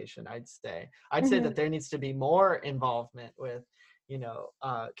education. I'd say that Mhm. there needs to be more involvement with,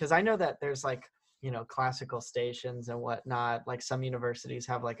 because I know that there's like, classical stations and whatnot. Like some universities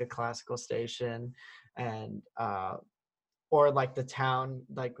have like a classical station, and or like the town,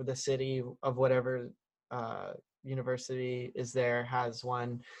 like the city of whatever uh, university is there has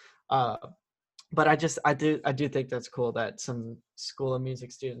one. Uh, but I do think that's cool that some School of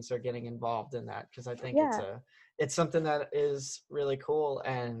Music students are getting involved in that, because I think Yeah. it's something that is really cool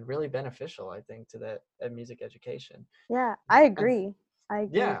and really beneficial, I think, to the music education. Yeah, I And agree. I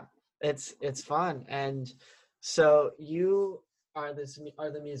agree. yeah, it's fun. And so you are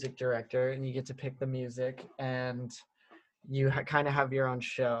the music director, and you get to pick the music, and you kind of have your own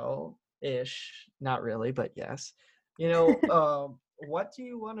show ish, not really, but yes. What do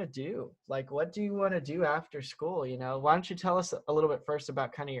you want to do? Like, what do you want to do after school? Why don't you tell us a little bit first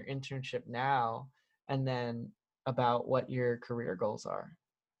about kind of your internship now, and then about what your career goals are?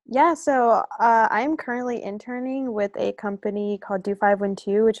 Yeah, so I'm currently interning with a company called Do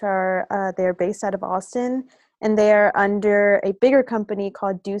 512, which are they're based out of Austin, and they're under a bigger company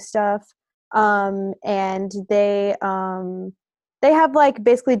called Do Stuff, and they have like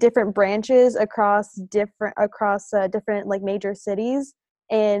basically different branches across different like major cities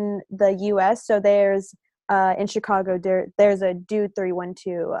in the U.S. So there's in Chicago there's a Do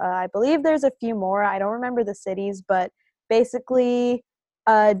 312. I believe there's a few more. I don't remember the cities, but basically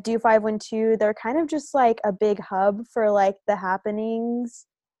Do 512, they're kind of just like a big hub for like the happenings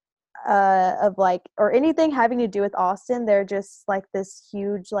of like or anything having to do with Austin. They're just like this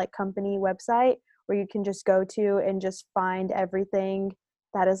huge like company website where you can just go to and just find everything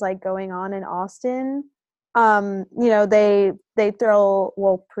that is like going on in Austin. They throw,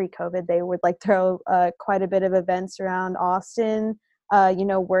 well, pre-COVID they would like throw quite a bit of events around Austin,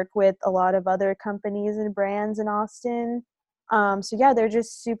 work with a lot of other companies and brands in Austin. So yeah, they're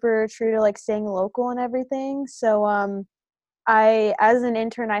just super true to like staying local and everything. So I, as an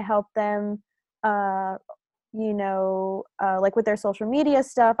intern, I help them, uh, like with their social media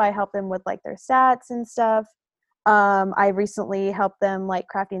stuff. I help them with like their stats and stuff. I recently helped them like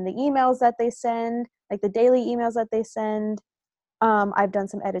crafting the emails that they send, like the daily emails that they send. I've done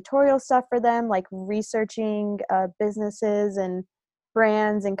some editorial stuff for them, like researching businesses and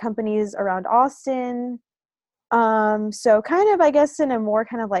brands and companies around Austin. So kind of, I guess, in a more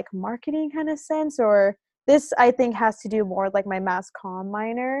kind of like marketing kind of sense, or this I think has to do more with like my mass comm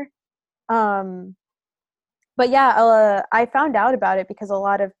minor. Um, but yeah, I found out about it because a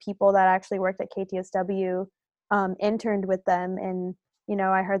lot of people that actually worked at KTSW interned with them, and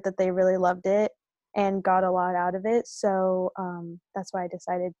I heard that they really loved it and got a lot out of it. So that's why I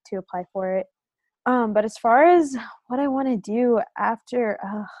decided to apply for it. But as far as what I want to do after,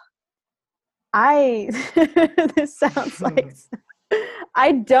 I this sounds like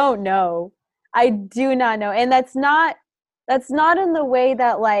I don't know. I do not know, and that's not in the way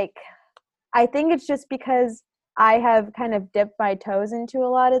that like I think it's just because I have kind of dipped my toes into a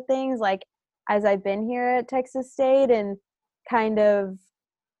lot of things, like as I've been here at Texas State, and kind of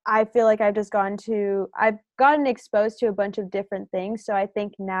I feel like I've gotten exposed to a bunch of different things. So I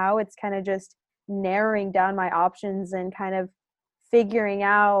think now it's kind of just narrowing down my options and kind of figuring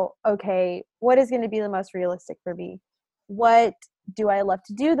out, okay, what is going to be the most realistic for me? What do I love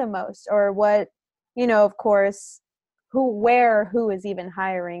to do the most? Or what, of course, who is even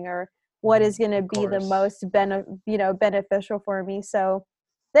hiring, or what is going to Of be the course. most beneficial for me. So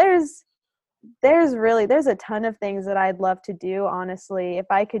there's there's a ton of things that I'd love to do, honestly. If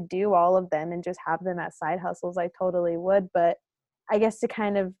I could do all of them and just have them as side hustles, I totally would. But I guess to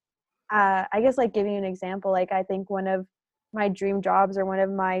kind of I guess like giving you an example, like I think one of my dream jobs, or one of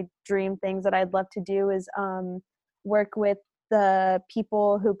my dream things that I'd love to do is work with the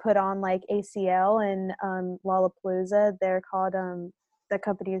people who put on like ACL and Lollapalooza. They're called the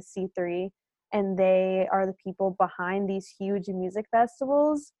company is C3, and they are the people behind these huge music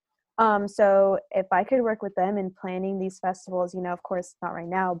festivals. So if I could work with them in planning these festivals, of course not right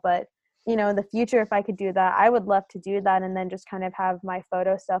now, but in the future, if I could do that, I would love to do that, and then just kind of have my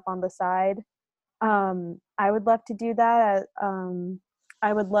photo stuff on the side. I would love to do that.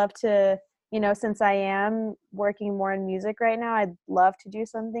 I would love to, since I am working more in music right now, I'd love to do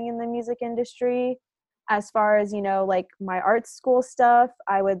something in the music industry. As far as, like my art school stuff,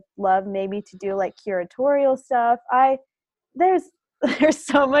 I would love maybe to do like curatorial stuff. There's there's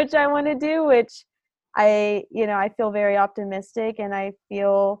so much I want to do, which I feel very optimistic, and I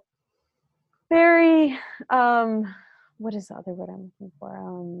feel very what is the other word I'm looking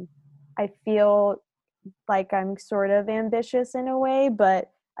for? I feel like I'm sort of ambitious in a way,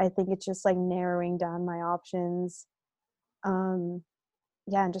 but I think it's just like narrowing down my options. Um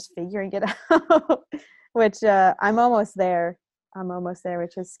yeah, and just figuring it out. Which I'm almost there. I'm almost there,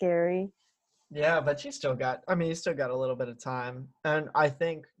 which is scary. Yeah, but you still got a little bit of time. And I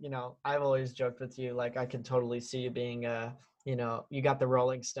think, I've always joked with you, like I can totally see you being you got the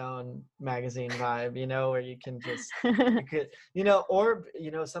Rolling Stone magazine vibe, where you can just, you could, or,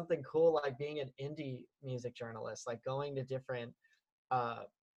 something cool like being an indie music journalist, like uh,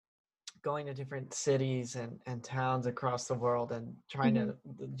 going to different cities and towns across the world and trying Mhm.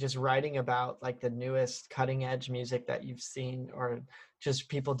 to just writing about like the newest cutting edge music that you've seen, or just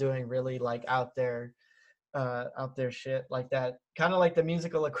people doing really like out there shit like that, kind of like the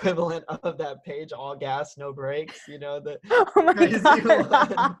musical equivalent of that page, All Gas No Breaks, the Oh my crazy one.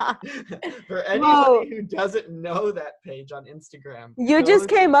 god. For Whoa. anybody who doesn't know that page on Instagram, You go just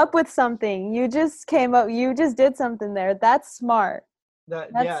to came up with something. You just did something there. That's smart. that.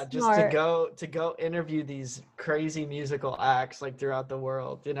 Yeah, That's just to smart. go interview these crazy musical acts like throughout the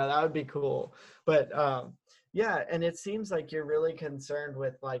world, that would be cool. But yeah, and it seems like you're really concerned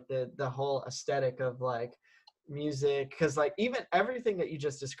with like the whole aesthetic of like music, because like even everything that you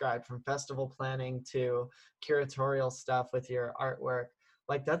just described, from festival planning to curatorial stuff with your artwork,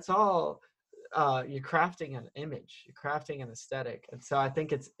 like that's all you're crafting an image, you're crafting an aesthetic. And so I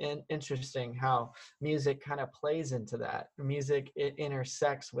think it's interesting how music kind of plays into that. Music, it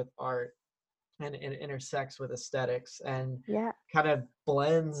intersects with art, and it intersects with aesthetics, and Yeah. kind of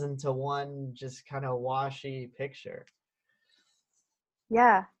blends into one just kind of washy picture.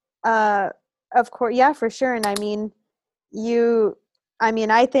 Yeah. Uh of course, yeah, for sure. And you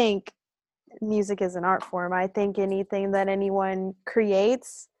I think music is an art form. I think anything that anyone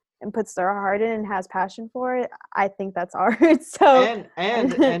creates and puts their heart in and has passion for it, I think that's art. So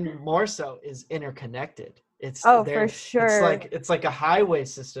And more so is interconnected. It's Oh, for there. It's sure. like a highway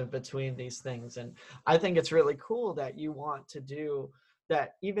system between these things. And I think it's really cool that you want to do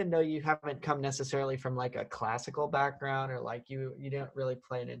that, even though you haven't come necessarily from like a classical background, or like you didn't really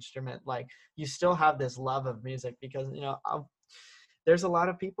play an instrument, like you still have this love of music. Because there's a lot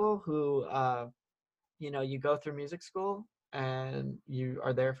of people who you go through music school and you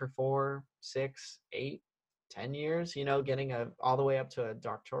are there for 4, 6, 8, 10 years, getting all the way up to a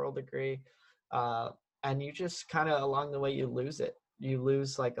doctoral degree. Uh, and you just kind of along the way, you lose it. You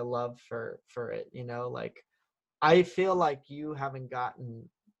lose like a love for it, like I feel like you haven't gotten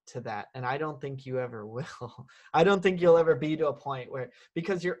to that, and I don't think you ever will. I don't think you'll ever be to a point where,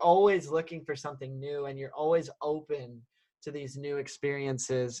 because you're always looking for something new, and you're always open to these new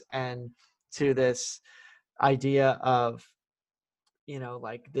experiences, and to this idea of,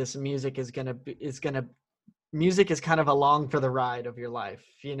 like this music music is kind of along for the ride of your life.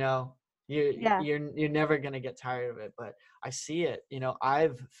 Yeah. You're never going to get tired of it. But I see it,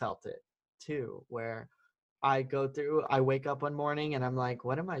 I've felt it too, where I wake up one morning and I'm like,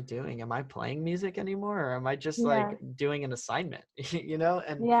 what am I doing? Am I playing music anymore, or am I just Yeah. like doing an assignment?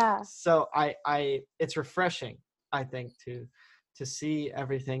 And Yeah. so it's refreshing, I think, to see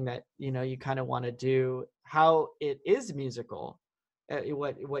everything that you kind of want to do, how it is musical,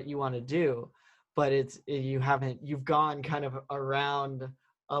 what you want to do. But you've gone kind of around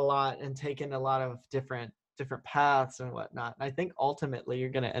a lot and taken a lot of different paths and whatnot. And I think ultimately you're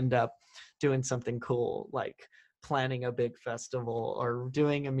going to end up doing something cool, like planning a big festival, or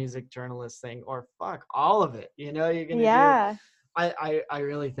doing a music journalist thing, or fuck all of it. You're going to do. Yeah. I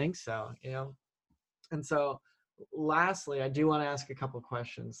really think so. And so lastly, I do want to ask a couple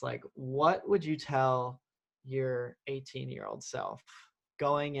questions. Like, what would you tell your 18-year-old self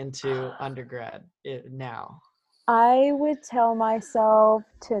going into undergrad now? I would tell myself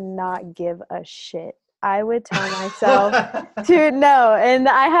to not give a shit. I would tell myself to know, and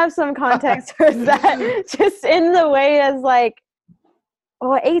I have some context for that, just in the way as like,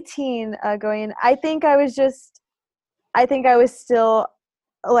 18 going. I think I was still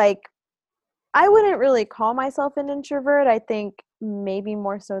like, I wouldn't really call myself an introvert. I think maybe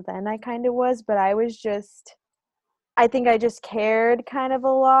more so then I kind of was, but I think I just cared kind of a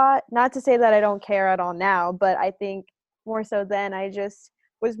lot. Not to say that I don't care at all now, but I think more so then I just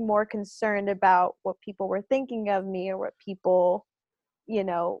was more concerned about what people were thinking of me, or what people, you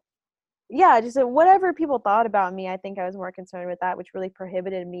know, yeah, just whatever people thought about me. I think I was more concerned with that, which really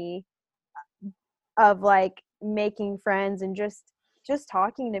prohibited me of like making friends and just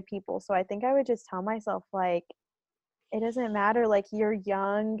talking to people. So I think I would just tell myself like, it doesn't matter, like you're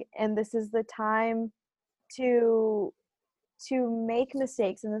young and this is the time to make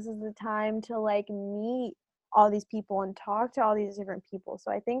mistakes, and this is the time to like meet all these people and talk to all these different people.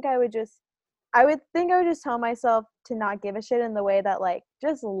 So I would just tell myself to not give a shit, in the way that like,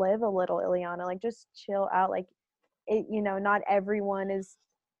 just live a little, Iliana, like just chill out. Like, not everyone is,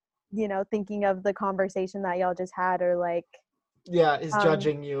 thinking of the conversation that y'all just had, or like, Yeah, is um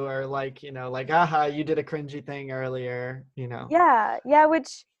judging you, or like, like, aha, you did a cringy thing earlier. yeah, yeah,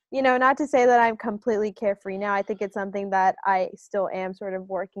 which, not to say that I'm completely carefree now. I think it's something that I still am sort of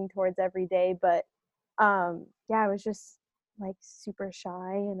working towards every day, but yeah, I was just like super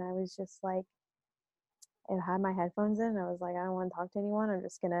shy, and I was just like, I had my headphones in, and I was like, I don't want to talk to anyone. I'm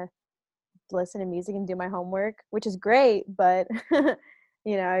just gonna listen to music and do my homework, which is great, but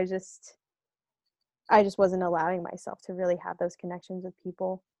I just wasn't allowing myself to really have those connections with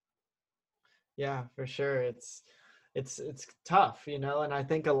people. Yeah, for sure. It's tough, and I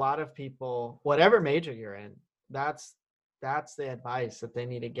think a lot of people, whatever major you're in, that's the advice that they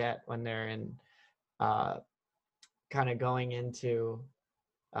need to get when they're in uh kind of going into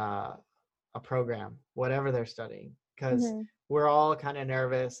uh a program, whatever they're studying, because Hmm. we're all kind of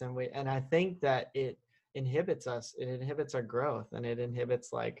nervous, and I think that it inhibits our growth, and it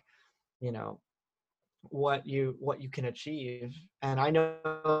inhibits, like, you know what you can achieve. And I know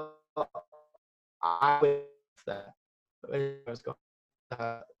I was that I was going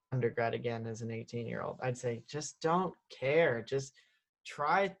undergrad again as an 18-year-old. I'd say, just don't care, just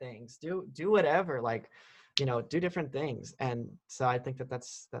try things, do whatever, like, do different things. And so I think that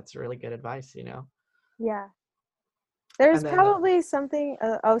that's really good advice. Yeah. There's And then probably something,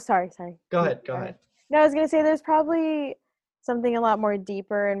 oh, sorry. go You ahead, go go ahead. ahead. No, I was gonna say there's probably something a lot more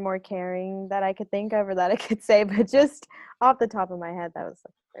deeper and more caring that I could think of, or that I could say, but just off the top of my head, that was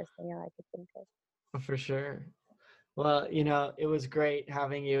like the first thing that I could think of. For sure. Well, it was great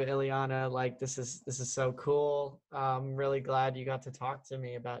having you, Iliana. Like, this is so cool. I'm really glad you got to talk to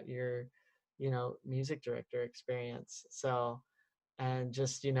me about your music director experience. So, and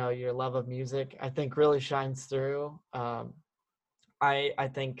just, you know, your love of music, I think really shines through. I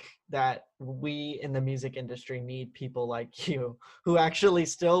think that we in the music industry need people like you who actually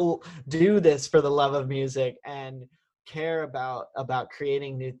still do this for the love of music and care about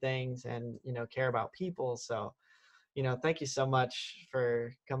creating new things, and, you know, care about people. So, you know, thank you so much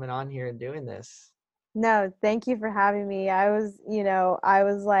for coming on here and doing this. No, thank you for having me. I was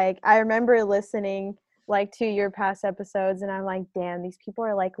like, I remember listening like to your past episodes and I'm like, damn, these people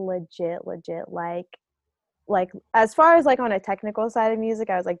are like legit, like as far as like on a technical side of music,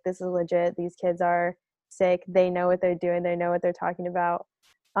 I was like, this is legit. These kids are sick. They know what they're doing. They know what they're talking about.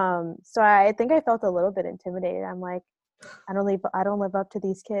 So I think I felt a little bit intimidated. I'm like, I don't live up to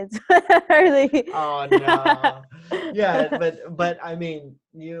these kids. Really. Oh no. Yeah, but I mean,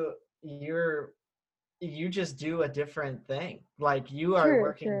 you just do a different thing. Like, you are True,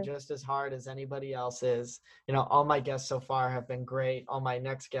 working true. just as hard as anybody else is. You know, all my guests so far have been great. All my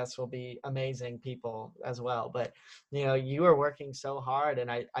next guests will be amazing people as well. But, you know, you are working so hard,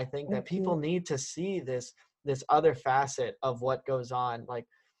 and I think that Thank people you. need to see this other facet of what goes on. Like,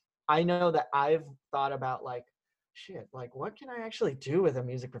 I know that I've thought about, like, shit, like, what can I actually do with a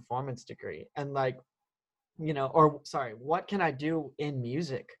music performance degree? And, like, you know, or sorry, what can I do in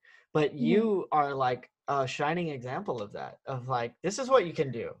music? But Mhm. you are like a shining example of that, of like, this is what you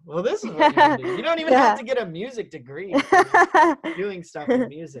can do. Well, this is what you can do. You don't even have Yeah. to get a music degree to be doing stuff in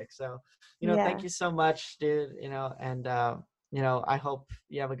music. So, you know, thank Yeah. you so much, dude. You know, and you know, I hope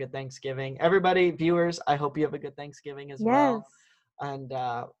you have a good Thanksgiving. Everybody, viewers, I hope you have a good Thanksgiving as well. Yes. And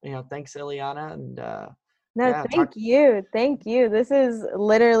you know, thanks, Iliana. And No, yeah, thank talk. you. Thank you. This is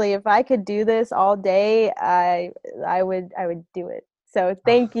literally, if I could do this all day, I would do it. So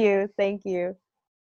thank you. Thank you.